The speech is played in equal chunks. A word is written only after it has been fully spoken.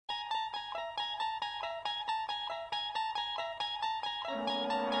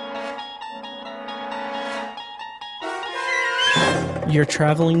You're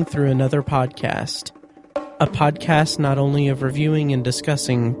traveling through another podcast. A podcast not only of reviewing and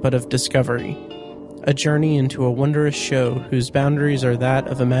discussing, but of discovery. A journey into a wondrous show whose boundaries are that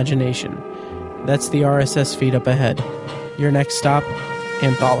of imagination. That's the RSS feed up ahead. Your next stop,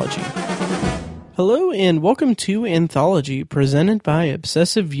 Anthology. Hello and welcome to Anthology, presented by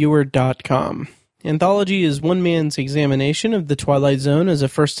ObsessiveViewer.com. Anthology is one man's examination of the Twilight Zone as a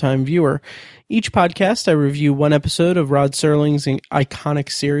first-time viewer. Each podcast, I review one episode of Rod Serling's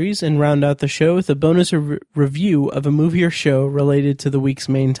iconic series and round out the show with a bonus review of a movie or show related to the week's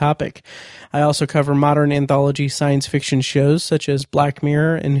main topic. I also cover modern anthology science fiction shows such as Black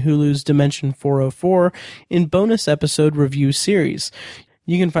Mirror and Hulu's Dimension 404 in bonus episode review series.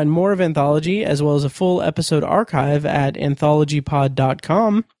 You can find more of Anthology as well as a full episode archive at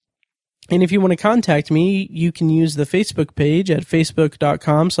anthologypod.com. And if you want to contact me, you can use the Facebook page at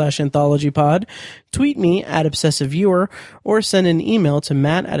facebook.com/anthologypod, tweet me at obsessiveviewer, or send an email to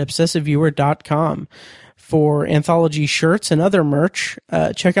matt@obsessiveviewer.com. For Anthology shirts and other merch,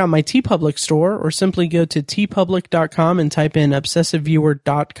 check out my TeePublic store or simply go to teepublic.com and type in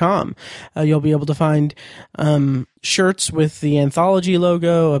obsessiveviewer.com. You'll be able to find shirts with the Anthology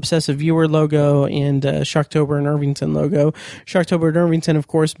logo, Obsessive Viewer logo, and Shocktober and Irvington logo. Shocktober and Irvington, of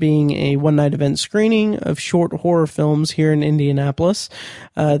course, being a one-night event screening of short horror films here in Indianapolis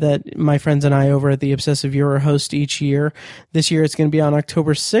that my friends and I over at the Obsessive Viewer host each year. This year it's going to be on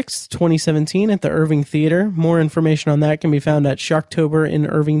October 6th, 2017 at the Irving Theater. More information on that can be found at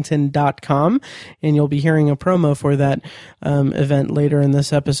shocktoberinirvington.com, and you'll be hearing a promo for that event later in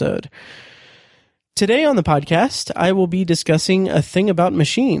this episode. Today on the podcast, I will be discussing A Thing About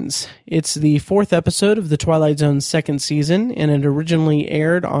Machines. It's the fourth episode of the Twilight Zone's second season, and it originally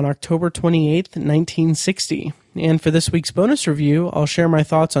aired on October 28th, 1960. And for this week's bonus review, I'll share my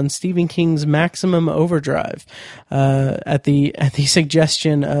thoughts on Stephen King's Maximum Overdrive, at the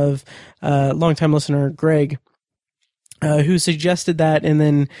suggestion of longtime listener Greg, who suggested that, and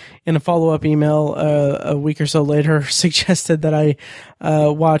then in a follow-up email a week or so later suggested that I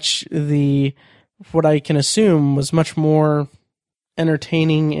watch what I can assume was much more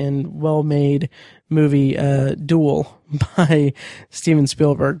entertaining and well-made movie, Duel by Steven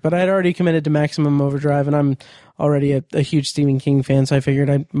Spielberg. But I had already committed to Maximum Overdrive, and I'm already a huge Stephen King fan, so I figured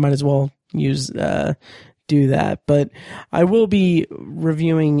I might as well do that. But I will be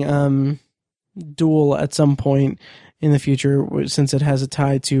reviewing Duel at some point in the future, since it has a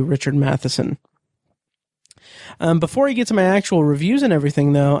tie to Richard Matheson. Before I get to my actual reviews and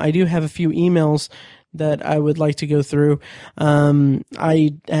everything, though, I do have a few emails that I would like to go through.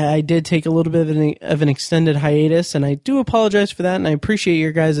 I did take a little bit of an extended hiatus, and I do apologize for that, and I appreciate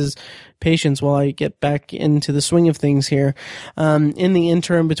your guys' patience while I get back into the swing of things here. In the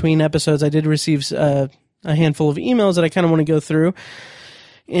interim between episodes, I did receive a handful of emails that I kind of want to go through.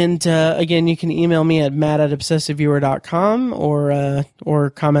 And again, you can email me at matt@obsessiveviewer.com or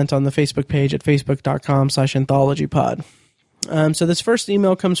comment on the Facebook page at facebook.com/anthologypod. So this first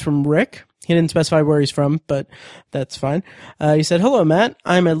email comes from Rick. He didn't specify where he's from, but that's fine. He said, "Hello, Matt.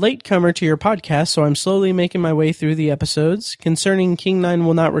 I'm a latecomer to your podcast, so I'm slowly making my way through the episodes. Concerning King 9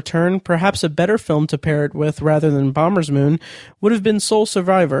 Will Not Return, perhaps a better film to pair it with rather than Bomber's Moon would have been Soul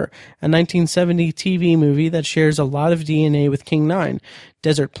Survivor, a 1970 TV movie that shares a lot of DNA with King 9.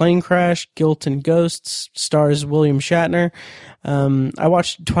 Desert plane crash, guilt and ghosts, stars William Shatner. I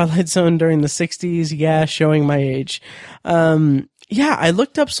watched Twilight Zone during the 60s. Yeah, showing my age. Yeah, I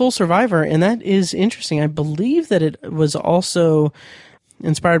looked up Soul Survivor, and that is interesting. I believe that it was also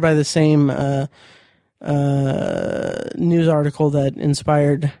inspired by the same news article that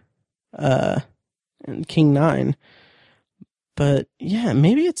inspired King 9. But yeah,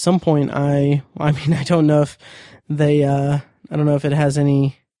 maybe at some point I don't know if they I don't know if it has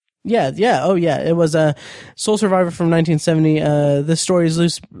any. It was a Soul Survivor from 1970. This story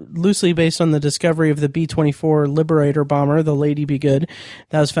is loosely based on the discovery of the B-24 Liberator bomber, the Lady Be Good,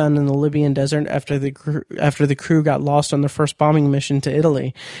 that was found in the Libyan desert after the crew got lost on their first bombing mission to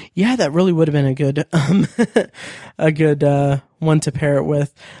Italy. Yeah, that really would have been a good one to pair it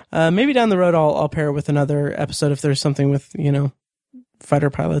with. Maybe down the road I'll pair it with another episode if there's something with, fighter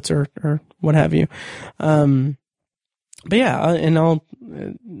pilots or what have you. But yeah, and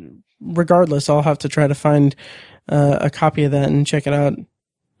regardless, I'll have to try to find a copy of that and check it out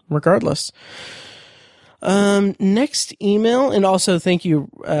regardless. Next email, and also thank you,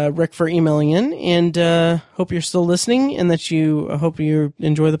 Rick, for emailing in, and hope you're still listening and that hope you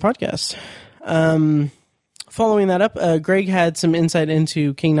enjoy the podcast. Following that up, Greg had some insight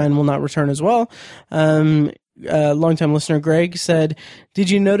into King 9 Will Not Return as well. longtime listener Greg said, "Did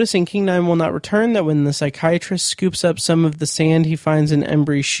you notice in King 9 Will Not Return that when the psychiatrist scoops up some of the sand he finds in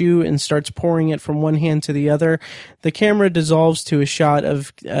Embry's shoe and starts pouring it from one hand to the other, the camera dissolves to a shot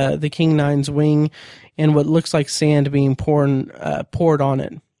of the King 9's wing and what looks like sand being poured on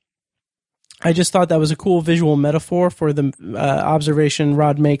it. I just thought that was a cool visual metaphor for the observation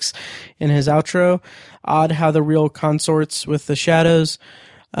Rod makes in his outro. Odd how the real consorts with the shadows,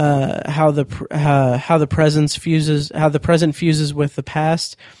 how the present fuses with the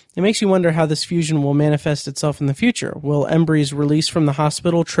past. It makes you wonder how this fusion will manifest itself in the future. Will Embry's release from the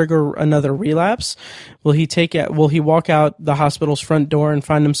hospital trigger another relapse? Will he walk out the hospital's front door and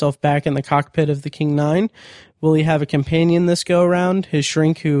find himself back in the cockpit of the King 9? Will he have a companion this go around, his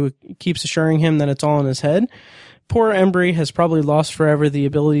shrink who keeps assuring him that it's all in his head? Poor Embry has probably lost forever the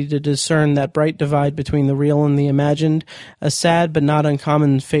ability to discern that bright divide between the real and the imagined, a sad but not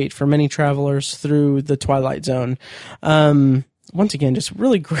uncommon fate for many travelers through the Twilight Zone. Once again, just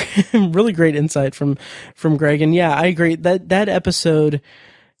really great, really great insight from Greg. And yeah, I agree that episode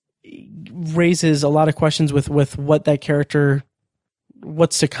raises a lot of questions with what that character,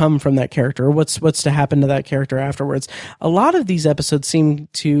 what's to come from that character, or what's to happen to that character afterwards. A lot of these episodes seem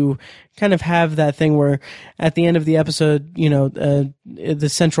to kind of have that thing where at the end of the episode, the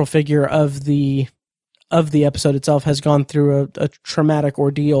central figure of the episode itself has gone through a traumatic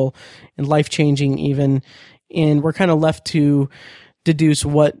ordeal and life-changing even, and we're kind of left to deduce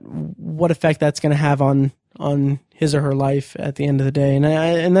what effect that's going to have on his or her life at the end of the day.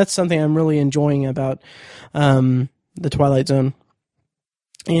 And that's something I'm really enjoying about the Twilight Zone.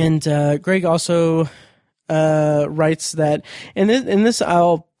 And Greg also writes that, and this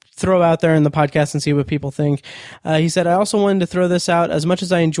I'll throw out there in the podcast and see what people think. He said, I also wanted to throw this out. As much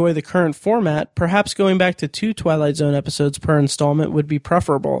as I enjoy the current format, perhaps going back to 2 Twilight Zone episodes per installment would be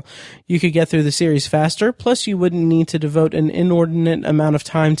preferable. You could get through the series faster, plus you wouldn't need to devote an inordinate amount of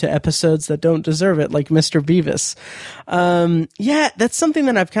time to episodes that don't deserve it, like Mr. Beavis. Yeah, that's something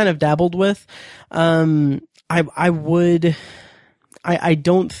that I've kind of dabbled with. I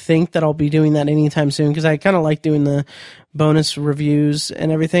don't think that I'll be doing that anytime soon because I kind of like doing the bonus reviews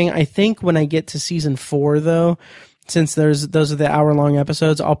and everything. I think when I get to season 4, though, since those are the hour-long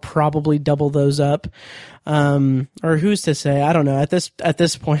episodes, I'll probably double those up. Or who's to say? I don't know. At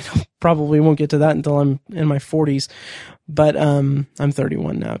this point, I probably won't get to that until I'm in my 40s. But I'm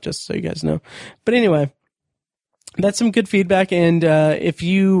 31 now, just so you guys know. But anyway, that's some good feedback, and if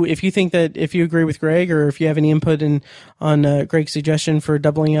you think that, if you agree with Greg, or if you have any input on Greg's suggestion for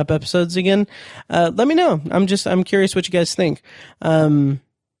doubling up episodes again, let me know. I'm curious what you guys think.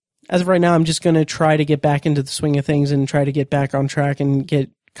 As of right now, I'm just going to try to get back into the swing of things and try to get back on track and get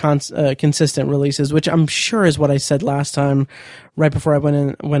consistent releases, which I'm sure is what I said last time, right before I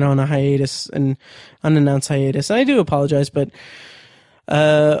went on a hiatus, an unannounced hiatus. And I do apologize, but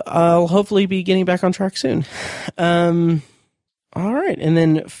I'll hopefully be getting back on track soon. All right.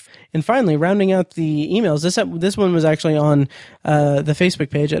 And finally, rounding out the emails, this one was actually on the Facebook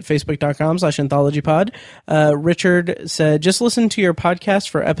page at facebook.com/anthologypod. Richard said, just listen to your podcast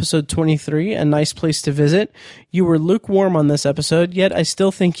for episode 23, a nice place to visit. You were lukewarm on this episode, yet I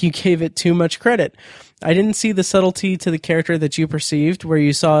still think you gave it too much credit. I didn't see the subtlety to the character that you perceived. Where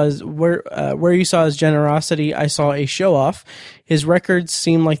you saw his generosity, I saw a show off. His records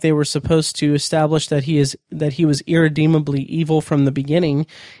seemed like they were supposed to establish that he was irredeemably evil from the beginning,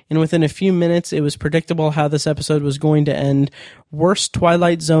 and within a few minutes it was predictable how this episode was going to end. Worst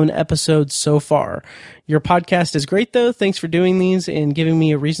Twilight Zone episode so far. Your podcast is great though. Thanks for doing these and giving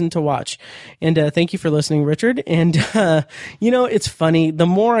me a reason to watch. And thank you for listening, Richard. And it's funny, the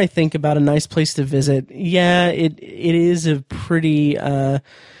more I think about a nice place to visit, yeah, it is a pretty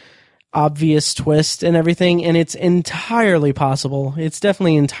obvious twist and everything, and it's entirely possible. It's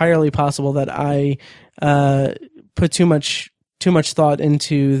definitely entirely possible that I put too much thought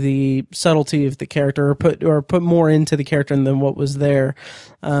into the subtlety of the character, or put more into the character than what was there.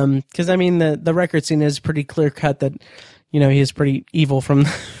 Because I mean, the record scene is pretty clear cut that he is pretty evil from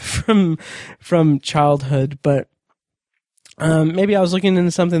childhood, but maybe I was looking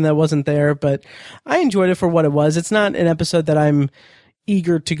into something that wasn't there. But I enjoyed it for what it was. It's not an episode that I'm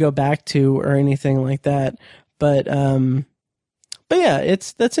eager to go back to or anything like that. But yeah,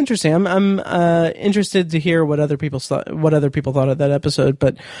 that's interesting. I'm interested to hear what other people thought of that episode.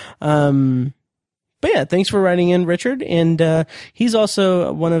 But yeah, thanks for writing in, Richard. And he's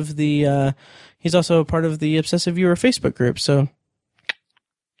also he's also a part of the Obsessive Viewer Facebook group. So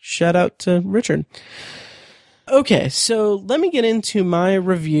shout out to Richard. Okay, so let me get into my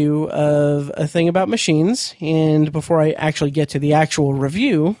review of A Thing About Machines. And before I actually get to the actual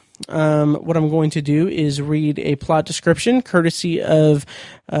review, what I'm going to do is read a plot description courtesy of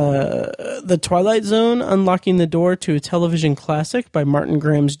The Twilight Zone, Unlocking the Door to a Television Classic by Martin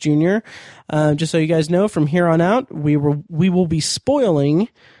Grams Jr. Just so you guys know, from here on out, we will be spoiling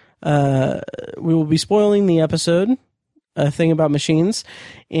the episode, A Thing About Machines,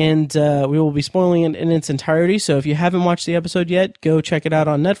 and we will be spoiling it in its entirety. So if you haven't watched the episode yet, go check it out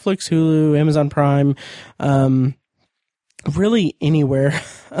on Netflix, Hulu, Amazon Prime, really anywhere.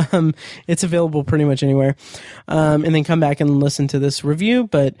 It's available pretty much anywhere. And then come back and listen to this review.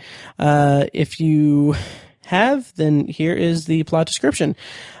 But if you have, then here is the plot description.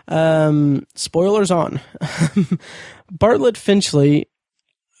 Spoilers on. Bartlett Finchley,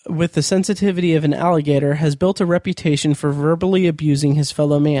 with the sensitivity of an alligator, has built a reputation for verbally abusing his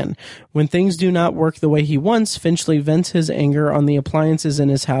fellow man. When things do not work the way he wants, Finchley vents his anger on the appliances in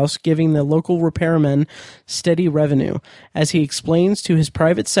his house, giving the local repairmen steady revenue. As he explains to his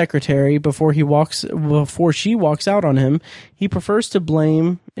private secretary before she walks out on him, he prefers to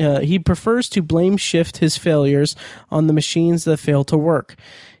blame shift his failures on the machines that fail to work.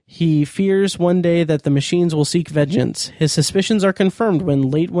 He fears one day that the machines will seek vengeance. His suspicions are confirmed when,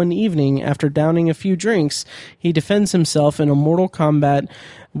 late one evening, after downing a few drinks, he defends himself in a mortal combat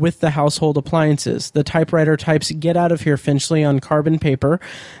with the household appliances. The typewriter types "Get out of here, Finchley" on carbon paper.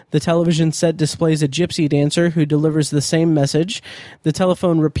 The television set displays a gypsy dancer who delivers the same message. The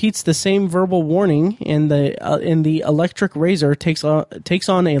telephone repeats the same verbal warning, and the electric razor takes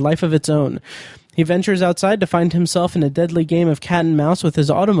on a life of its own. He ventures outside to find himself in a deadly game of cat and mouse with his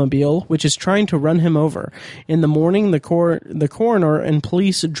automobile, which is trying to run him over. In the morning, the coroner and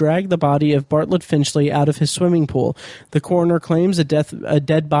police drag the body of Bartlett Finchley out of his swimming pool. The coroner claims a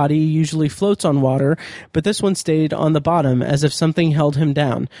dead body usually floats on water, but this one stayed on the bottom, as if something held him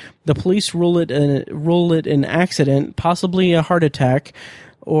down. The police rule it an accident, possibly a heart attack,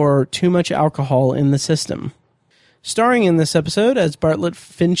 or too much alcohol in the system. Starring in this episode as Bartlett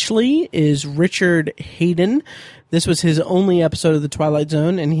Finchley is Richard Hayden. This was his only episode of The Twilight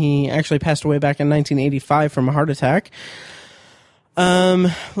Zone, and he actually passed away back in 1985 from a heart attack.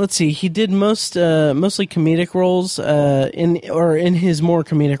 Let's see. He did mostly comedic roles. In his more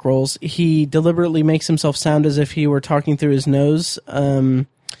comedic roles, he deliberately makes himself sound as if he were talking through his nose. That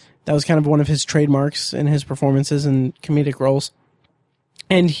was kind of one of his trademarks in his performances and comedic roles.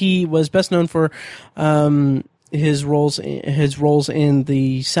 And he was best known for his roles in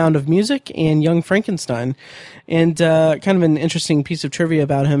The Sound of Music and Young Frankenstein. And kind of an interesting piece of trivia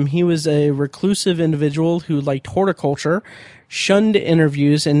about him, he was a reclusive individual who liked horticulture, shunned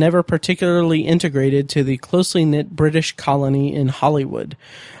interviews, and never particularly integrated to the closely knit British colony in Hollywood.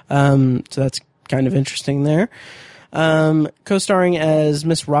 So that's kind of interesting there. Co-starring as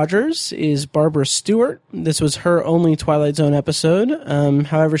Miss Rogers is Barbara Stewart. This was her only Twilight Zone episode.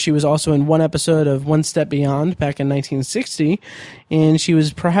 However, she was also in one episode of One Step Beyond back in 1960, and she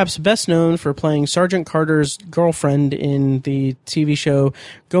was perhaps best known for playing Sergeant Carter's girlfriend in the TV show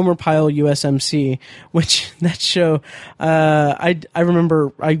Gomer Pyle USMC, which that show, I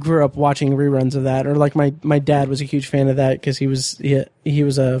remember I grew up watching reruns of that, or like my dad was a huge fan of that because he was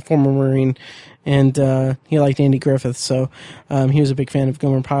a former Marine. And he liked Andy Griffith, so he was a big fan of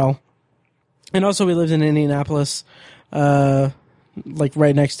Gomer Pyle. And also we lived in Indianapolis, like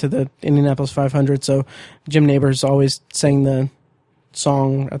right next to the Indianapolis 500, so Jim Nabors always sang the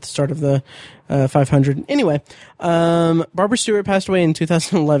song at the start of the 500. Anyway, Barbara Stewart passed away in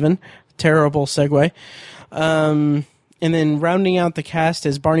 2011. Terrible segue. And then rounding out the cast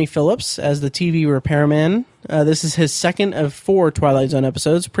is Barney Phillips as the TV repairman. This is his second of 4 Twilight Zone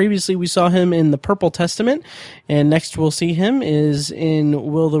episodes. Previously, we saw him in The Purple Testament, and next we'll see him is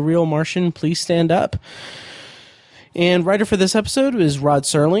in Will the Real Martian Please Stand Up? And writer for this episode was Rod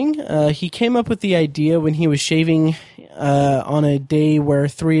Serling. He came up with the idea when he was shaving on a day where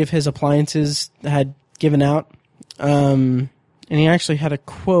 3 of his appliances had given out. And he actually had a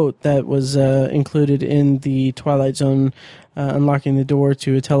quote that was included in the Twilight Zone Unlocking the Door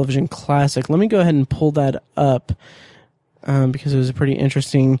to a Television Classic. Let me go ahead and pull that up because it was a pretty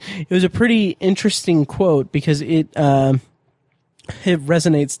interesting quote because it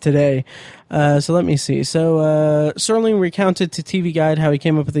resonates today. So let me see. So Serling recounted to TV Guide how he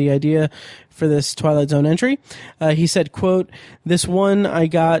came up with the idea for this Twilight Zone entry. He said, quote, "This one I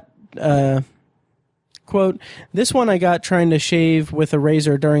got..." quote, "This one I got trying to shave with a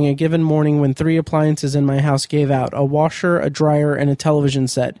razor during a given morning when 3 appliances in my house gave out: a washer, a dryer, and a television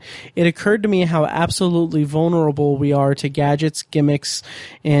set. It occurred to me how absolutely vulnerable we are to gadgets, gimmicks,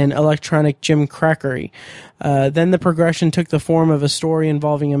 and electronic gimcrackery. Then the progression took the form of a story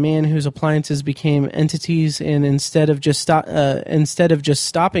involving a man whose appliances became entities, and instead of just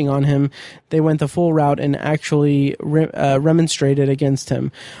stopping on him, they went the full route and actually remonstrated against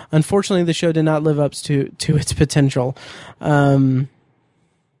him. Unfortunately, the show did not live up to its potential." Let's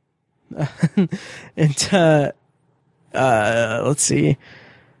see.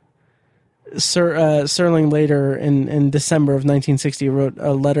 Serling later in December of 1960 wrote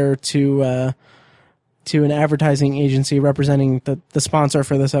a letter to an advertising agency representing the sponsor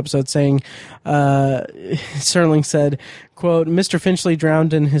for this episode, saying, Serling said, quote, "Mr. Finchley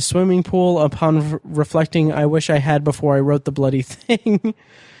drowned in his swimming pool. Upon reflecting, I wish I had before I wrote the bloody thing."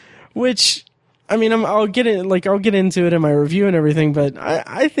 Which, I mean, I'll get into it in my review and everything, but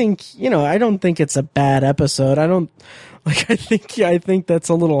I think, I don't think it's a bad episode. I think that's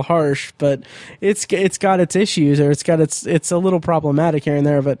a little harsh, but it's got its issues, or it's a little problematic here and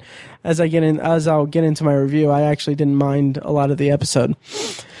there. But as I'll get into my review, I actually didn't mind a lot of the episode.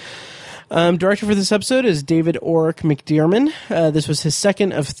 Director for this episode is David Orrick McDearman. This was his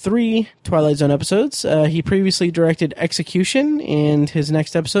second of 3 Twilight Zone episodes. He previously directed Execution, and his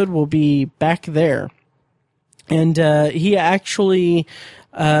next episode will be Back There. And he actually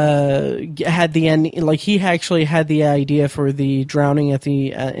had the end, he actually had the idea for the drowning at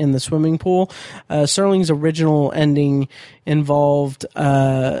the in the swimming pool. Serling's original ending involved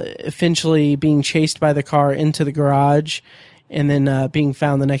Finchley being chased by the car into the garage, and then being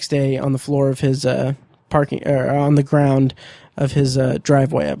found the next day on the floor of his parking, or on the ground of his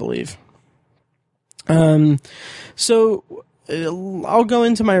driveway, I believe. So I'll go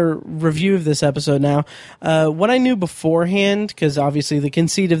into my review of this episode now. What I knew beforehand, because obviously the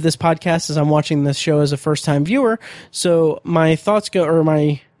conceit of this podcast is I'm watching this show as a first-time viewer, so my thoughts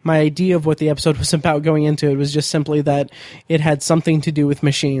my idea of what the episode was about going into it was just simply that it had something to do with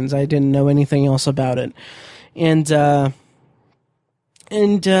machines. I didn't know anything else about it. And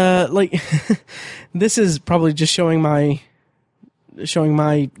this is probably just showing my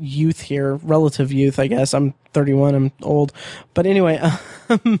youth here, relative youth, I guess. I'm 31, I'm old. But anyway,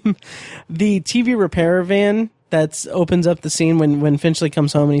 the TV repair van that opens up the scene when Finchley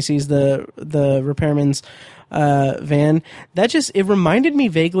comes home and he sees the repairman's van, it reminded me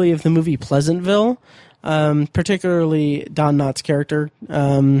vaguely of the movie Pleasantville, particularly Don Knotts' character,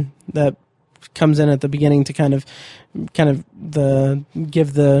 that comes in at the beginning to kind of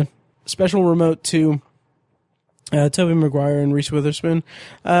give the special remote to Tobey Maguire and Reese Witherspoon.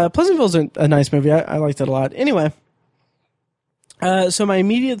 Pleasantville's a nice movie. I liked it a lot. Anyway, so my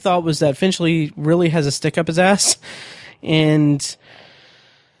immediate thought was that Finchley really has a stick up his ass, and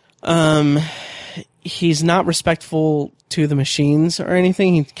he's not respectful to the machines or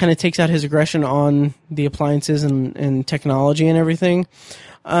anything. He kind of takes out his aggression on the appliances and technology and everything.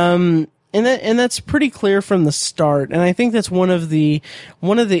 And that's pretty clear from the start. And I think that's one of the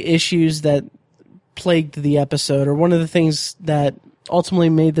issues that plagued the episode, or one of the things that ultimately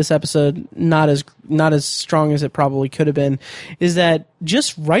made this episode not as strong as it probably could have been, is that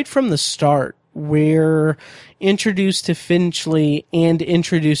just right from the start, we're introduced to Finchley and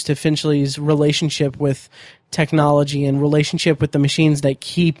introduced to Finchley's relationship with technology and relationship with the machines that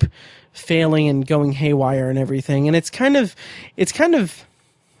keep failing and going haywire and everything. And it's kind of,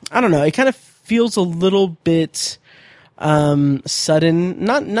 I don't know, it kind of feels a little bit sudden,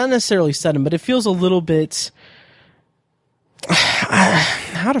 not necessarily sudden, but it feels a little bit,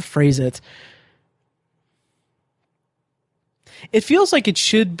 how to phrase it? It feels like it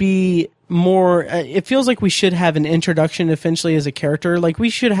should be more, it feels like we should have an introduction to Finchley as a character. Like, we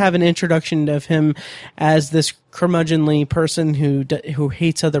should have an introduction of him as this curmudgeonly person who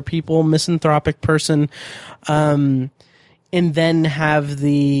hates other people, misanthropic person, and then have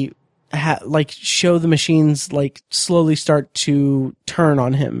show the machines slowly start to turn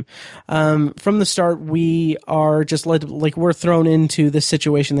on him. From the start, we are just we're thrown into this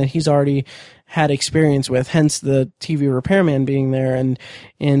situation that he's already had experience with, hence the TV repairman being there and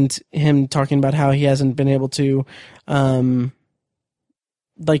him talking about how he hasn't been able to, all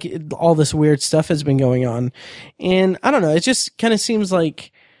this weird stuff has been going on. And I don't know, it just kind of seems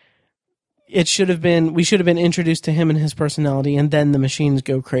like we should have been introduced to him and his personality, and then the machines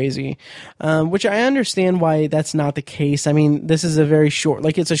go crazy. Which I understand why that's not the case. I mean, this is a very short,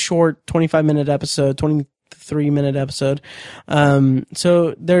 it's a short 25-minute episode, 3-minute episode.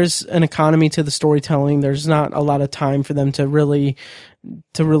 So there's an economy to the storytelling. There's not a lot of time for them to really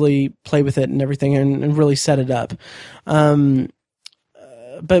play with it and everything and really set it up.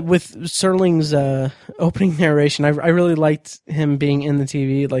 But with Serling's opening narration, I really liked him being in the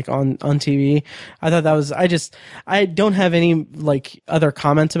TV, like on TV. I thought that was, I don't have any like other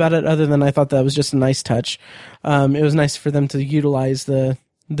comments about it other than I thought that was just a nice touch. It was nice for them to utilize the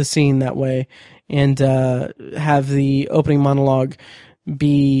scene that way and have the opening monologue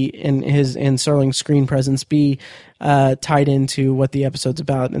be in Serling's screen presence be tied into what the episode's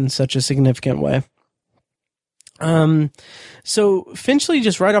about in such a significant way. So Finchley,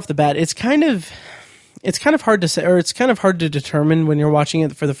 just right off the bat, it's kind of hard to say, or it's kind of hard to determine when you're watching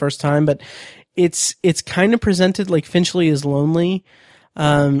it for the first time, but it's kind of presented like Finchley is lonely,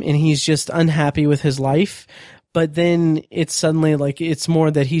 and he's just unhappy with his life. But then it's suddenly like it's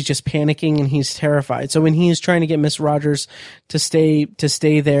more that he's just panicking and he's terrified. So when he's trying to get Miss Rogers to stay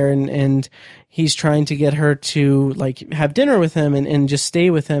there and he's trying to get her to like have dinner with him and just stay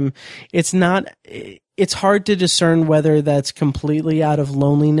with him, it's hard to discern whether that's completely out of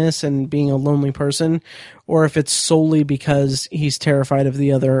loneliness and being a lonely person, or if it's solely because he's terrified of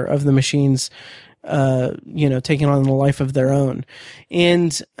the machines, taking on the life of their own.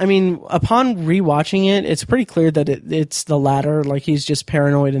 And I mean, upon rewatching it, it's pretty clear that it's the latter, like he's just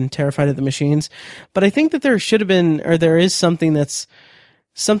paranoid and terrified of the machines. But I think that there should have been, or there is something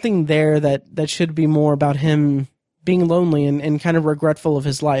there that should be more about him being lonely and kind of regretful of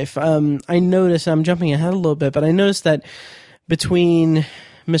his life. I noticed, I'm jumping ahead a little bit, but I noticed that between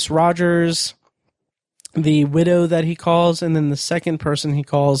Miss Rogers, the widow that he calls, and then the second person he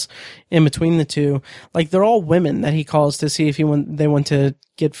calls in between the two, like they're all women that he calls to see if they want to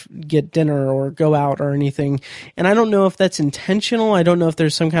get dinner or go out or anything. And I don't know if that's intentional. I don't know if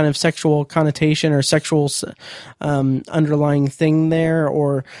there's some kind of sexual connotation or sexual underlying thing there,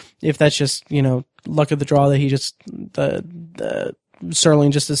 or if that's just, luck of the draw that he just the Serling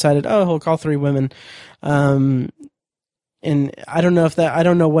just decided, he'll call 3 women. And I don't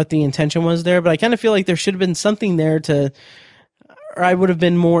know what the intention was there, but I kind of feel like there should have been something there or I would have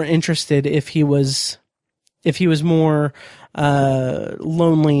been more interested if he was more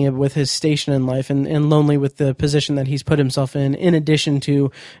lonely with his station in life and lonely with the position that he's put himself in addition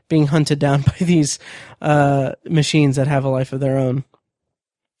to being hunted down by these machines that have a life of their own.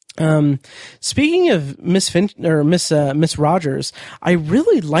 Speaking of Miss Rogers, I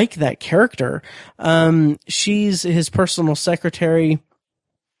really like that character. She's his personal secretary,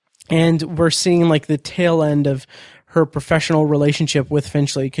 and we're seeing like the tail end of her professional relationship with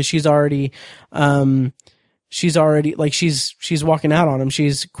Finchley, because she's already like she's walking out on him.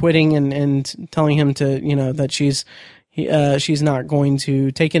 She's quitting and telling him to, that she's not going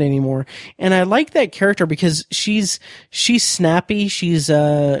to take it anymore. And I like that character because she's snappy. She's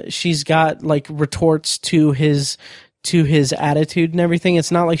got like retorts to his attitude and everything.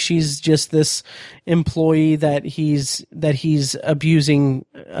 It's not like she's just this employee that he's abusing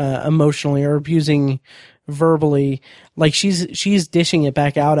emotionally or abusing verbally. Like she's dishing it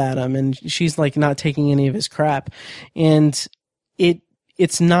back out at him, and she's like not taking any of his crap. And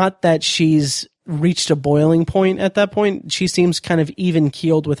it's not that she's reached a boiling point at that point. She seems kind of even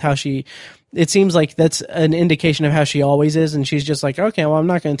keeled with how it seems like that's an indication of how she always is, and she's just like, okay, well, I'm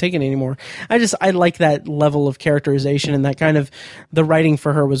not going to take it anymore. I like that level of characterization, and that kind of the writing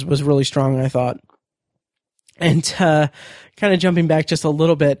for her was really strong, I thought. And kind of jumping back just a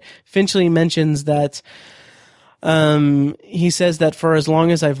little bit, Finchley mentions that he says that for as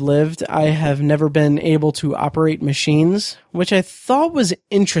long as I've lived, I have never been able to operate machines, which I thought was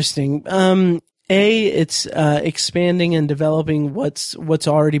interesting. It's expanding and developing what's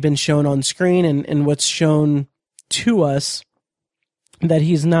already been shown on screen and what's shown to us, that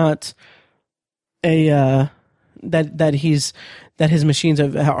he's not that his machines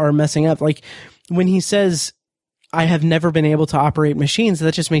are messing up. Like when he says, I have never been able to operate machines,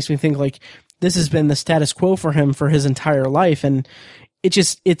 that just makes me think like this has been the status quo for him for his entire life. And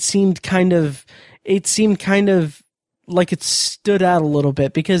it seemed kind of like it stood out a little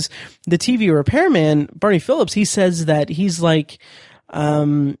bit, because the TV repairman, Barney Phillips, he says that he's like,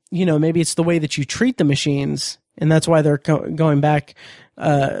 maybe it's the way that you treat the machines, and that's why they're going back.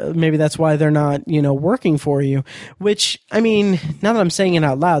 Maybe that's why they're not, working for you. Which, I mean, now that I'm saying it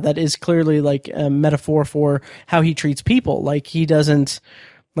out loud, that is clearly like a metaphor for how he treats people. Like he doesn't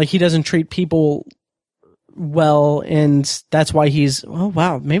treat people well, and that's why he's, oh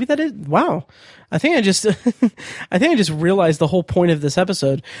wow, maybe that is, wow. I think I just realized the whole point of this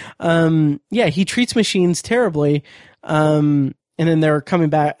episode. He treats machines terribly. And and then they're coming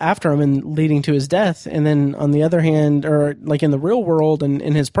back after him and leading to his death. And then on the other hand, or like in the real world and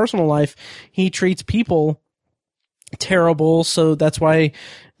in his personal life, he treats people terrible. So that's why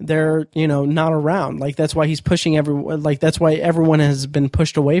they're, not around. Like, that's why he's pushing everyone. Like, that's why everyone has been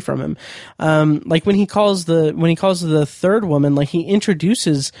pushed away from him. Like when he calls the third woman, like he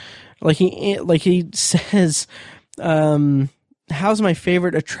introduces, like he says, how's my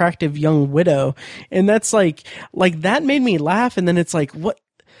favorite attractive young widow? And that's like that made me laugh. And then it's like, what?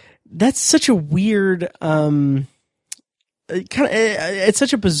 That's such a weird, it's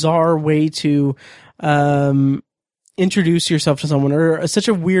such a bizarre way to, introduce yourself to someone, or such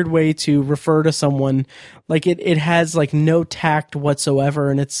a weird way to refer to someone. Like it has like no tact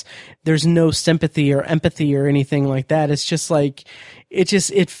whatsoever, and there's no sympathy or empathy or anything like that. It's just like,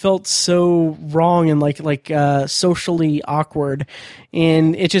 it felt so wrong and like socially awkward.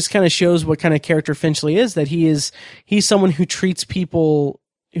 And it just kind of shows what kind of character Finchley is, that he's someone who treats people,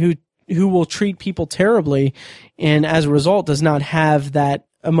 who will treat people terribly, and as a result does not have that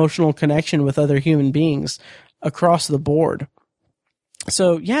emotional connection with other human beings across the board.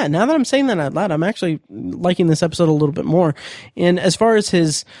 So yeah, now that I'm saying that out loud, I'm actually liking this episode a little bit more. And as far as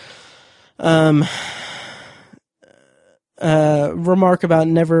his remark about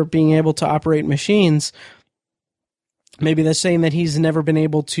never being able to operate machines, maybe that's saying that he's never been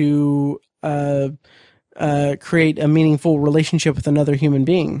able to create a meaningful relationship with another human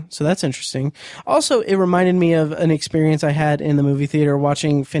being. So that's interesting. Also, it reminded me of an experience I had in the movie theater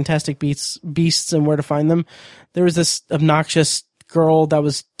watching Fantastic Beasts and Where to Find Them. There was this obnoxious girl that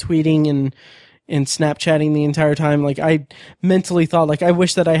was tweeting and Snapchatting the entire time. Like, I mentally thought, like, I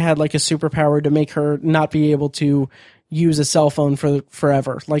wish that I had like a superpower to make her not be able to use a cell phone for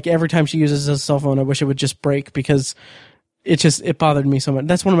forever. Like, every time she uses a cell phone, I wish it would just break, because it bothered me so much.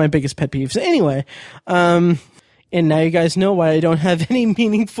 That's one of my biggest pet peeves. Anyway, and now you guys know why I don't have any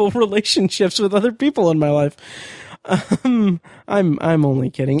meaningful relationships with other people in my life. I'm only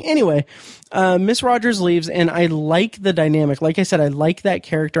kidding. Anyway, Miss Rogers leaves, and I like the dynamic. Like I said, I like that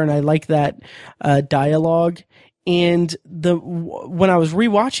character, and I like that dialogue. And when I was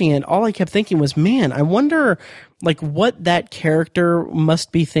rewatching it, all I kept thinking was, man, I wonder like what that character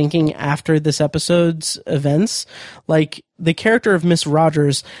must be thinking after this episode's events. Like, the character of Miss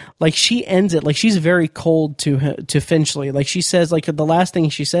Rogers, like, she ends it, like, she's very cold to Finchley. Like, she says, like, the last thing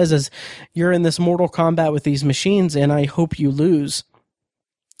she says is, you're in this mortal combat with these machines, and I hope you lose.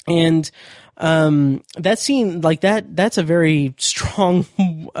 And that scene, like, that's a very strong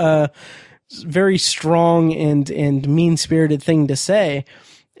and mean-spirited thing to say.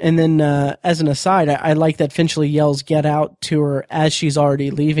 And then, as an aside, I like that Finchley yells "get out" to her as she's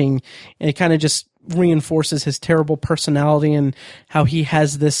already leaving. And it kind of just reinforces his terrible personality and how he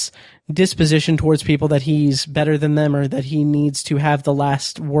has this disposition towards people that he's better than them, or that he needs to have the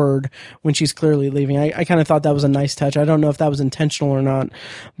last word when she's clearly leaving. I kind of thought that was a nice touch. I don't know if that was intentional or not,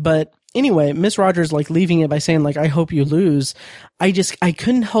 but anyway, Miss Rogers, like, leaving it by saying, like, I hope you lose. I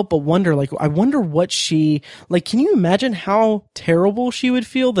couldn't help but wonder, like, I wonder what she, like, can you imagine how terrible she would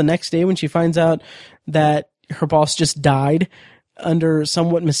feel the next day when she finds out that her boss just died under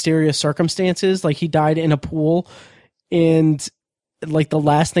somewhat mysterious circumstances? Like, he died in a pool, and like the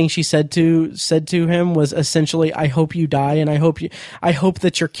last thing she said to him was essentially, I hope you die, and I hope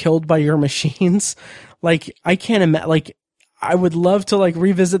that you're killed by your machines. Like, I can't imagine, like, I would love to like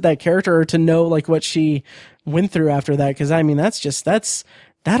revisit that character, or to know like what she went through after that. Cause I mean,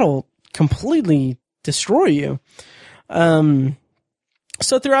 that'll completely destroy you. So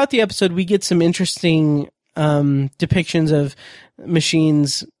throughout the episode, we get some interesting, depictions of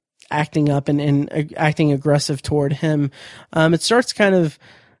machines acting up and acting aggressive toward him. It starts kind of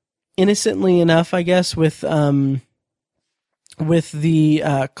innocently enough, I guess, with the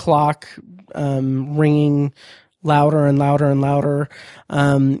clock ringing louder and louder and louder,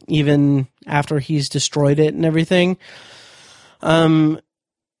 even after he's destroyed it and everything. And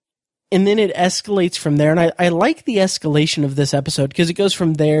then it escalates from there. And I like the escalation of this episode, because it goes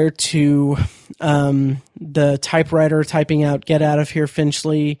from there to the typewriter typing out "get out of here,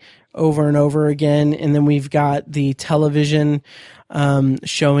 Finchley" over and over again. And then we've got the television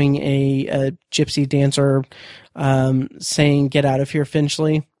showing a gypsy dancer saying "get out of here,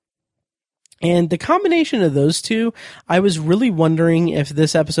 Finchley." And the combination of those two, I was really wondering if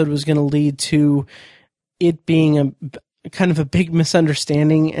this episode was going to lead to it being a kind of a big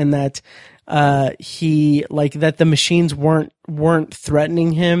misunderstanding, and that he like that the machines weren't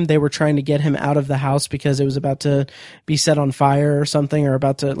threatening him. They were trying to get him out of the house because it was about to be set on fire or something, or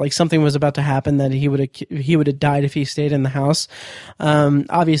about to like something was about to happen that he would have died if he stayed in the house.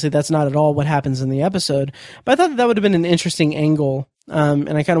 Obviously that's not at all what happens in the episode, but I thought that would have been an interesting angle.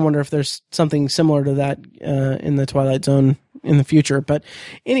 And I kind of wonder if there's something similar to that in the Twilight Zone in the future. But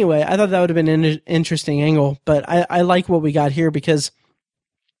anyway, I thought that would have been an interesting angle. But I like what we got here because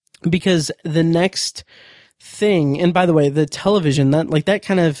the next thing, and by the way, the television, that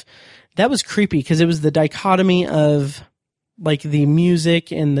was creepy because it was the dichotomy of like the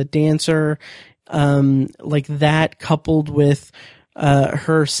music and the dancer, like that coupled with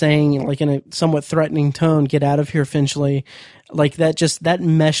her saying like in a somewhat threatening tone, "Get out of here, Finchley." Like that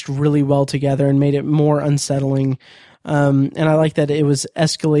meshed really well together and made it more unsettling. And I like that it was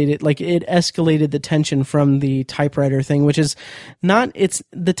escalated, like it escalated the tension from the typewriter thing, which is it's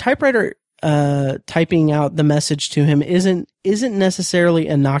the typewriter, typing out the message to him isn't necessarily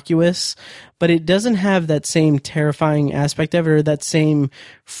innocuous, but it doesn't have that same terrifying aspect of it or that same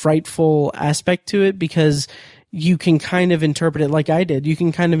frightful aspect to it, because you can kind of interpret it like I did. You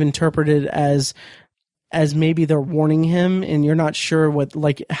can kind of interpret it as maybe they're warning him and you're not sure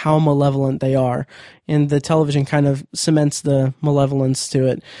like how malevolent they are. And the television kind of cements the malevolence to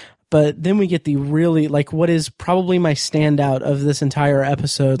it. But then we get the really, like, what is probably my standout of this entire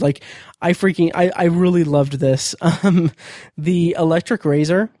episode. Like, I really loved this. The electric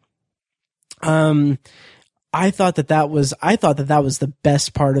razor. I thought that was the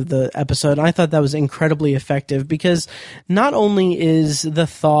best part of the episode. I thought that was incredibly effective because not only is the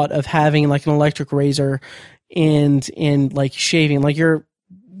thought of having like an electric razor and like shaving, like you're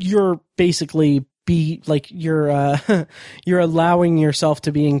basically you're allowing yourself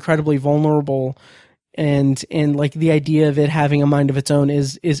to be incredibly vulnerable, and like the idea of it having a mind of its own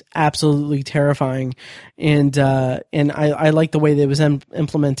is absolutely terrifying. And I like the way that it was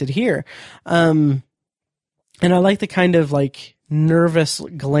implemented here. And I like the kind of like nervous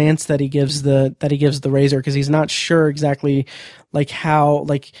glance that he gives the razor, because he's not sure exactly like how,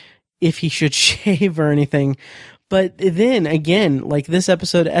 like if he should shave or anything. But then again, like this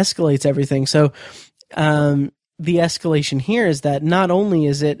episode escalates everything. So the escalation here is that not only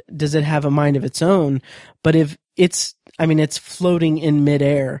does it have a mind of its own, but if it's floating in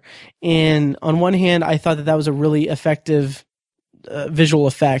midair. And on one hand, I thought that was a really effective visual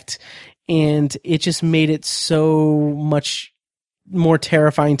effect. And it just made it so much more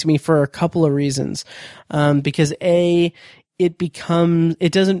terrifying to me for a couple of reasons. Because it becomes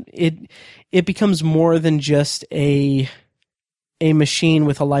more than just a machine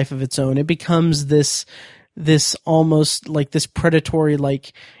with a life of its own. It becomes this almost like this predatory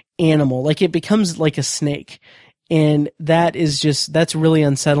like animal. Like it becomes like a snake. And that's really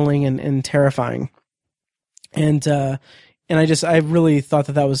unsettling and terrifying. And I really thought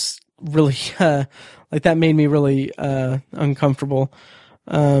that was really like that made me really uncomfortable.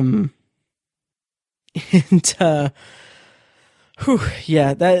 That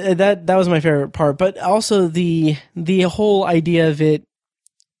was my favorite part. But also the whole idea of it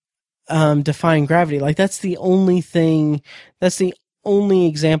defying gravity, like that's the only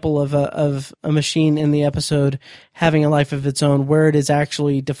example of a machine in the episode having a life of its own where it is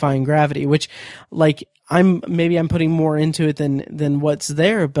actually defying gravity, which like I'm putting more into it than what's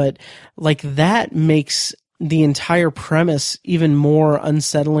there, but like that makes the entire premise even more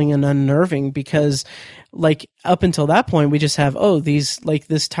unsettling and unnerving, because like up until that point we just have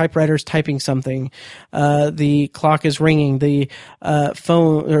this typewriter's typing something, the clock is ringing, the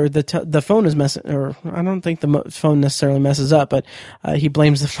phone or the phone is messing, or I don't think the phone necessarily messes up, but he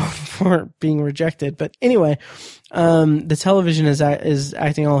blames the phone for being rejected. But anyway, the television is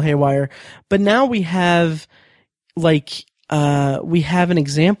acting all haywire. But now we have an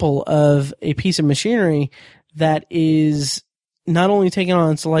example of a piece of machinery that is not only taking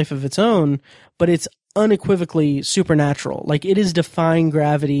on its life of its own, but it's unequivocally supernatural. Like it is defying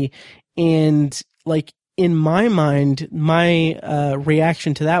gravity. And like in my mind, my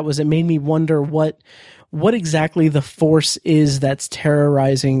reaction to that was it made me wonder what exactly the force is that's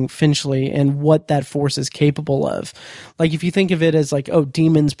terrorizing Finchley and what that force is capable of. Like if you think of it as like,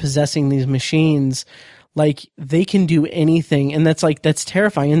 demons possessing these machines, like they can do anything, and that's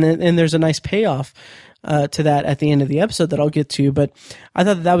terrifying. And there's a nice payoff to that at the end of the episode that I'll get to. But I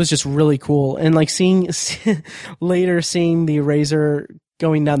thought that was just really cool. And like seeing the razor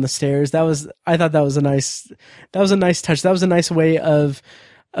going down the stairs, I thought that was a nice touch. That was a nice way of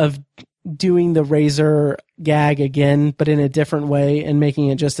doing the razor gag again, but in a different way and making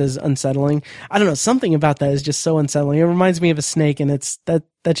it just as unsettling. I don't know, something about that is just so unsettling. It reminds me of a snake, and that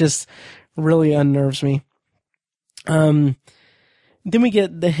just really unnerves me. Then we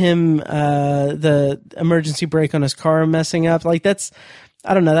get the emergency brake on his car messing up. Like that's,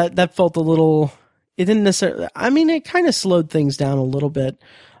 I don't know, that felt a little, it didn't necessarily, I mean, it kind of slowed things down a little bit.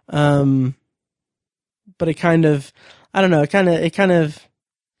 But it kind of, I don't know,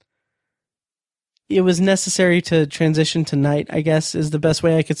 it was necessary to transition to night, I guess is the best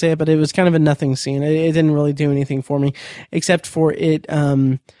way I could say it, but it was kind of a nothing scene. It didn't really do anything for me, except for it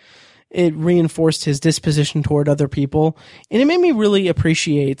reinforced his disposition toward other people, and it made me really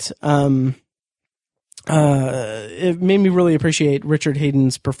appreciate Richard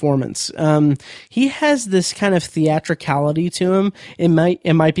Hayden's performance. He has this kind of theatricality to him. It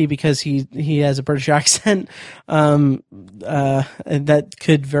might be because he has a British accent. That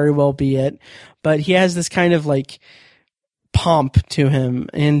could very well be it, but he has this kind of like pomp to him,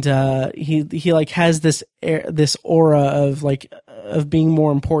 and he like has this aura of being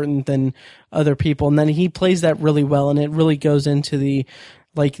more important than other people, and then he plays that really well, and it really goes into the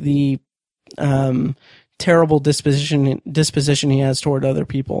terrible disposition he has toward other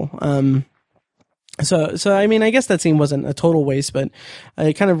people. So I mean, I guess that scene wasn't a total waste, but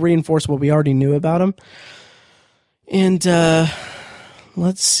it kind of reinforced what we already knew about him. And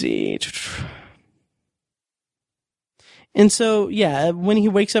let's see. And so, yeah, when he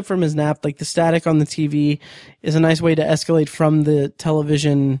wakes up from his nap, like the static on the TV is a nice way to escalate from the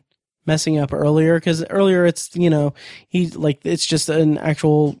television messing up earlier. Cause earlier it's, it's just an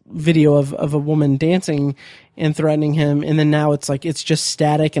actual video of a woman dancing and threatening him. And then now it's like, it's just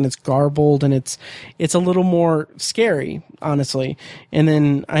static and it's garbled and it's a little more scary, honestly. And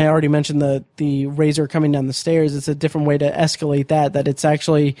then I already mentioned the razor coming down the stairs. It's a different way to escalate that it's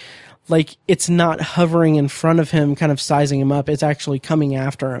actually, like, it's not hovering in front of him, kind of sizing him up. It's actually coming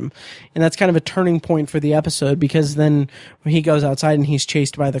after him. And that's kind of a turning point for the episode, because then when he goes outside and he's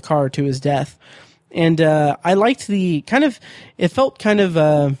chased by the car to his death. And I liked it felt kind of,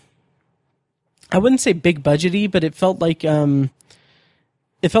 I wouldn't say big budgety, but it felt like the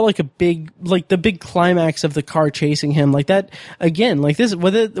big climax of the car chasing him, like that again, like this,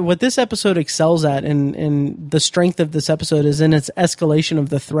 what this episode excels at, and the strength of this episode is in its escalation of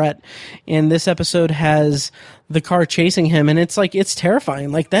the threat. And this episode has the car chasing him, and it's like, it's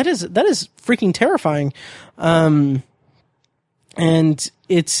terrifying. Like that is freaking terrifying. And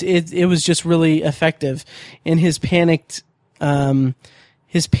it was just really effective. And his panic and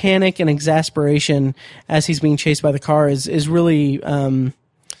exasperation as he's being chased by the car is really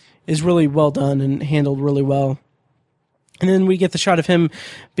well done and handled really well. And then we get the shot of him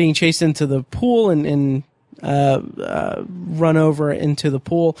being chased into the pool and run over into the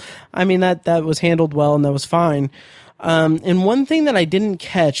pool. I mean, that was handled well, and that was fine. And one thing that I didn't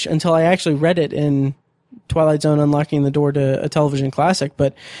catch until I actually read it in Twilight Zone: Unlocking the Door to a Television Classic,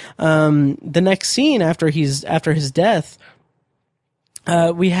 but the next scene after his death,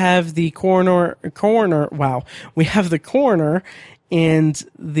 we have the coroner. Wow, we have the coroner and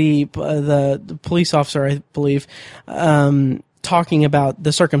the police officer, I believe, talking about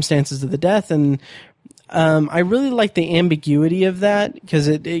the circumstances of the death. And I really like the ambiguity of that,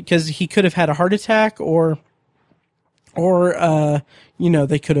 because he could have had a heart attack, or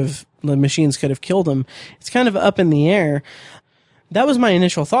the machines could have killed him. It's kind of up in the air. That was my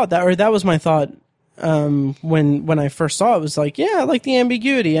initial thought. That was my thought when I first saw it. Was like, yeah, I like the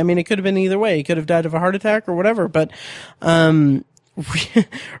ambiguity. I mean, it could have been either way. He could have died of a heart attack or whatever. But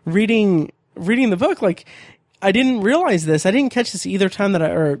reading the book, like, I didn't realize this. I didn't catch this either time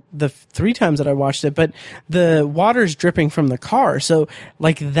or the 3 times that I watched it, but the water's dripping from the car. So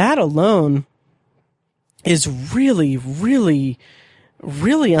like that alone is really, really,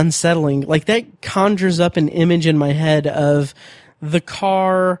 really unsettling. Like that conjures up an image in my head of the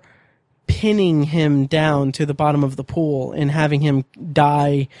car pinning him down to the bottom of the pool and having him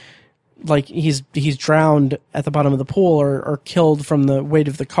die, like he's drowned at the bottom of the pool or killed from the weight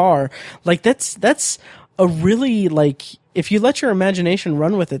of the car. Like that's a really, like, if you let your imagination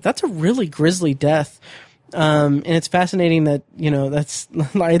run with it, that's a really grisly death. And it's fascinating that,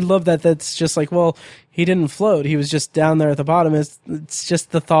 I love that that's just like, well, he didn't float. He was just down there at the bottom. It's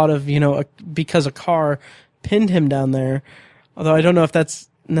just the thought of, because a car pinned him down there. Although I don't know if that's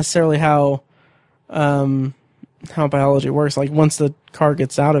necessarily how biology works. Like once the car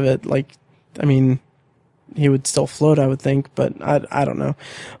gets out of it, like, I mean, he would still float, I would think, but I don't know.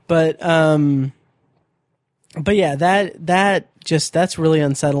 But yeah, that's really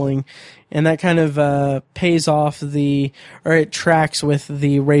unsettling. And that kind of pays off it tracks with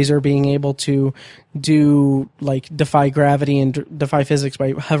the razor being able to do, like, defy gravity and defy physics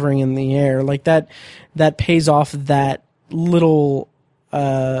by hovering in the air. Like that pays off that little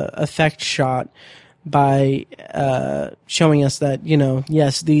effect shot by showing us that,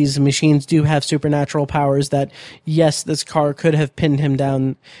 yes, these machines do have supernatural powers, that yes, this car could have pinned him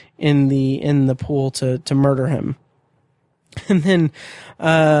down in the pool to murder him. And then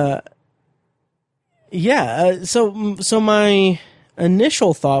so my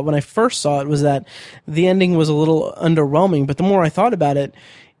initial thought when I first saw it was that the ending was a little underwhelming, but the more I thought about it,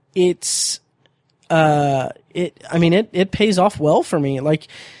 it pays off well for me. Like,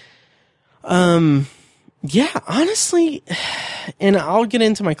 honestly, and I'll get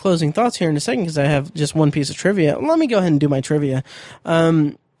into my closing thoughts here in a second because I have just one piece of trivia. Let me go ahead and do my trivia.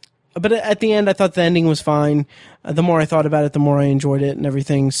 But at the end, I thought the ending was fine. The more I thought about it, the more I enjoyed it and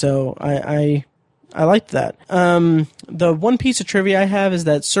everything. So I liked that. The one piece of trivia I have is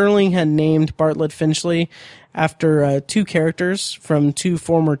that Serling had named Bartlett Finchley after two characters from two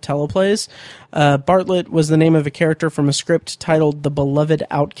former teleplays. Bartlett was the name of a character from a script titled The Beloved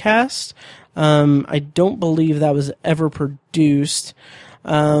Outcast. I don't believe that was ever produced.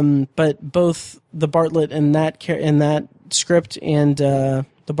 But both the Bartlett in that script and the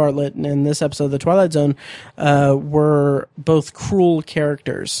Bartlett in this episode of The Twilight Zone were both cruel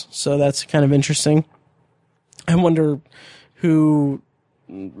characters. So that's kind of interesting. I wonder who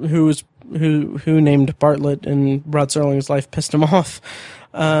named Bartlett in Rod Serling's life pissed him off.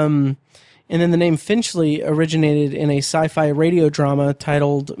 And then the name Finchley originated in a sci-fi radio drama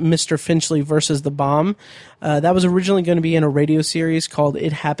titled Mr. Finchley versus the Bomb. That was originally going to be in a radio series called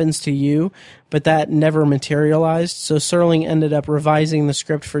It Happens to You, but that never materialized. So Serling ended up revising the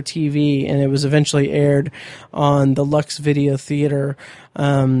script for TV, and it was eventually aired on the Lux Video Theater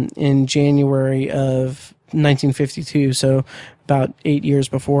in January of 1952. So about 8 years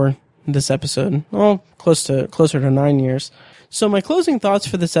before this episode. Well, closer to 9 years. So my closing thoughts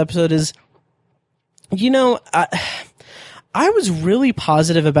for this episode is, I was really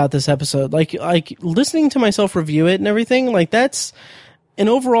positive about this episode. Like listening to myself review it and everything, like that's an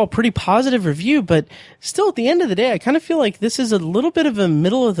overall pretty positive review, but still at the end of the day, I kind of feel like this is a little bit of a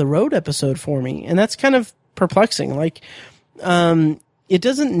middle of the road episode for me. And that's kind of perplexing. Like, it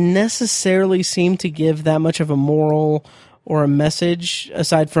doesn't necessarily seem to give that much of a moral or a message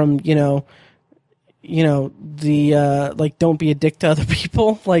aside from, the, like, don't be a dick to other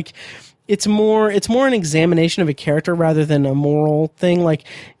people. Like, it's more an examination of a character rather than a moral thing. Like,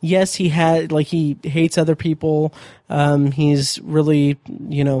 yes, he hates other people. He's really,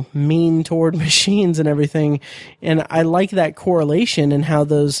 mean toward machines and everything. And I like that correlation and how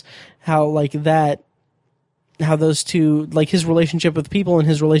those two, like his relationship with people and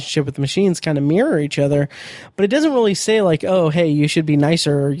his relationship with machines kind of mirror each other. But it doesn't really say like, oh, hey, you should be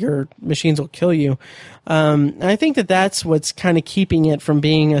nicer or your machines will kill you. And I think that that's what's kind of keeping it from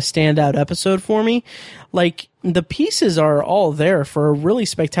being a standout episode for me. Like, the pieces are all there for a really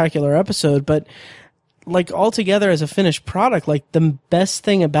spectacular episode, but like altogether as a finished product, like the best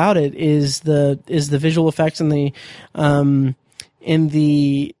thing about it is the visual effects and the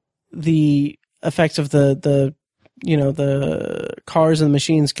effects of the cars and the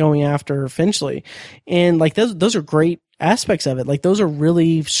machines going after Finchley. And like those are great aspects of it. Like those are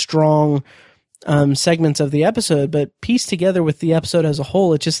really strong segments of the episode, but pieced together with the episode as a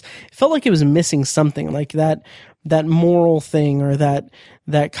whole, it felt like it was missing something, like that moral thing or that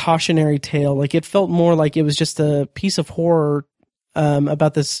cautionary tale. Like it felt more like it was just a piece of horror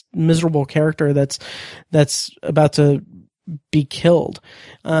about this miserable character that's about to be killed.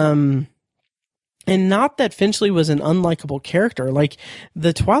 And not that Finchley was an unlikable character. Like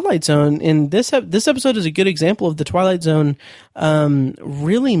the Twilight Zone in this episode is a good example of the Twilight Zone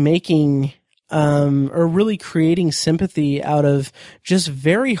really making or really creating sympathy out of just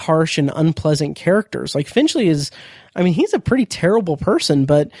very harsh and unpleasant characters. Like Finchley he's a pretty terrible person,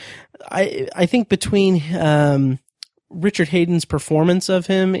 but I think between Richard Hayden's performance of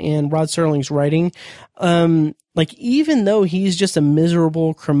him and Rod Serling's writing, like even though he's just a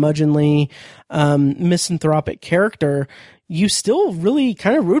miserable, curmudgeonly, misanthropic character, you still really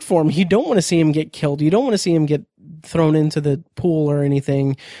kind of root for him. You don't want to see him get killed. You don't want to see him get thrown into the pool or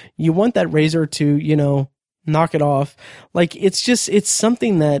anything. You want that razor to, knock it off. Like it's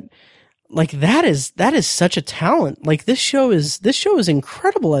something that, like that is such a talent. Like this show is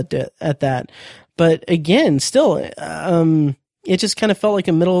incredible at that. But again, still, it just kind of felt like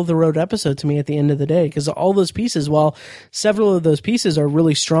a middle of the road episode to me at the end of the day, because all those pieces, while several of those pieces are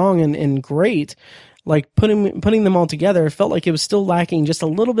really strong and great, like putting them all together, it felt like it was still lacking just a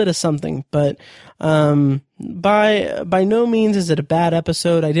little bit of something. But by no means is it a bad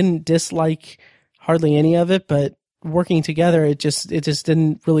episode. I didn't dislike hardly any of it, but working together, it just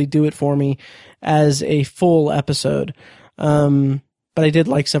didn't really do it for me as a full episode. but I did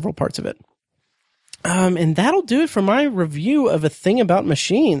like several parts of it. And that'll do it for my review of A Thing About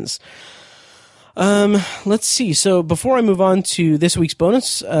Machines. Let's see. So before I move on to this week's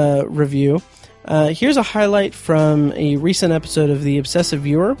bonus review, here's a highlight from a recent episode of The Obsessive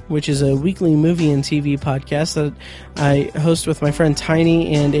Viewer, which is a weekly movie and TV podcast that I host with my friend